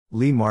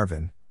Lee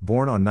Marvin,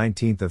 born on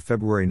 19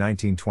 February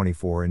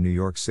 1924 in New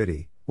York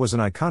City, was an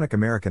iconic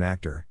American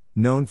actor,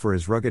 known for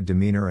his rugged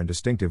demeanor and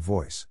distinctive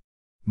voice.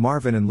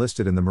 Marvin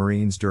enlisted in the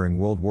Marines during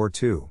World War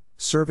II,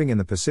 serving in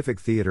the Pacific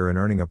Theater and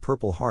earning a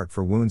Purple Heart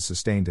for wounds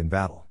sustained in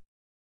battle.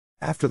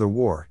 After the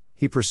war,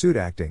 he pursued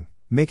acting,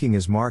 making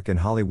his mark in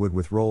Hollywood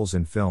with roles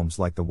in films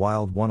like The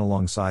Wild One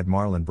alongside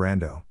Marlon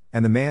Brando,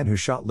 and The Man Who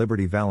Shot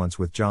Liberty Valance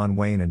with John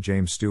Wayne and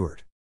James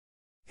Stewart.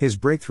 His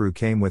breakthrough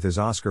came with his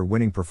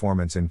Oscar-winning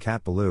performance in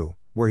Ballou,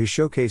 where he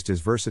showcased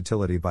his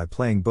versatility by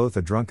playing both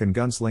a drunken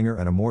gunslinger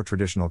and a more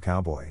traditional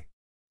cowboy.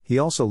 He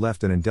also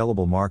left an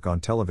indelible mark on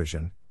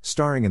television,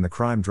 starring in the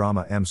crime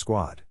drama M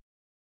Squad.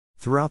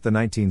 Throughout the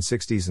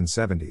 1960s and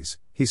 70s,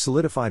 he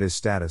solidified his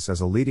status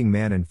as a leading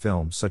man in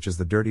films such as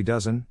The Dirty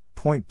Dozen,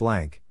 Point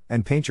Blank,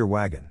 and Paint Your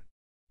Wagon.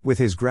 With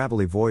his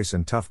gravelly voice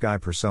and tough guy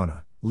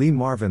persona, Lee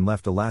Marvin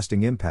left a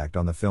lasting impact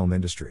on the film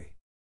industry.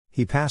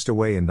 He passed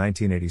away in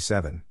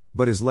 1987,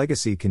 but his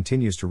legacy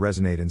continues to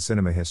resonate in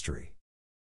cinema history.